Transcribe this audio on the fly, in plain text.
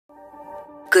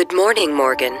Good morning,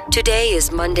 Morgan. Today is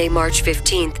Monday, March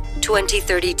 15th,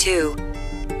 2032.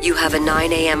 You have a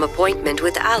 9 a.m. appointment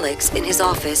with Alex in his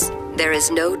office. There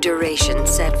is no duration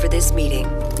set for this meeting.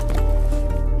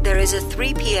 There is a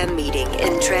 3 p.m. meeting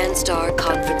in TranStar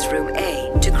Conference Room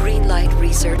A to greenlight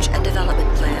research and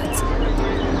development plans.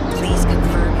 Please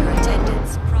confirm your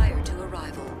attendance prior to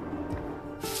arrival.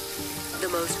 The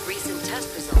most recent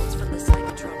test results from the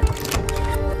Cyclotron.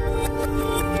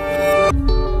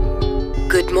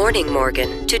 Good morning,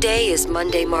 Morgan. Today is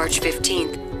Monday, March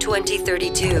 15th,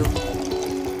 2032.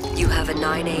 You have a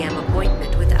 9 a.m.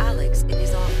 appointment with Alex in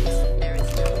his office. There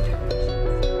is no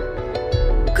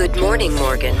duration. Good morning,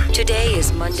 Morgan. Today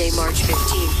is Monday, March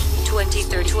 15th,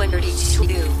 2032.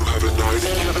 You have a 9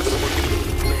 a.m.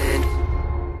 appointment.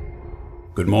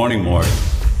 Good morning, Morgan.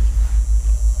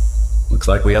 Looks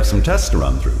like we have some tests to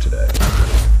run through today.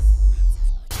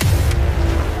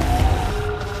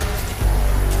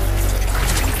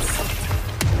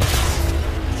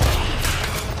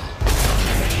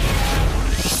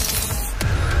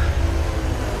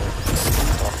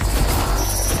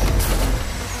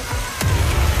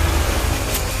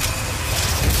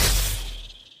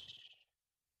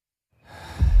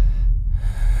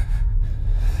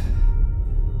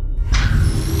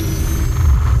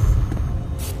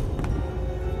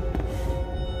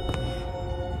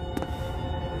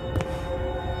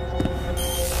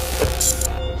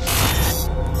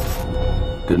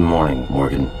 Good morning,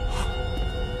 Morgan.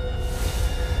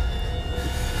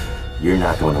 You're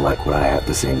not going to like what I have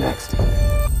to say next.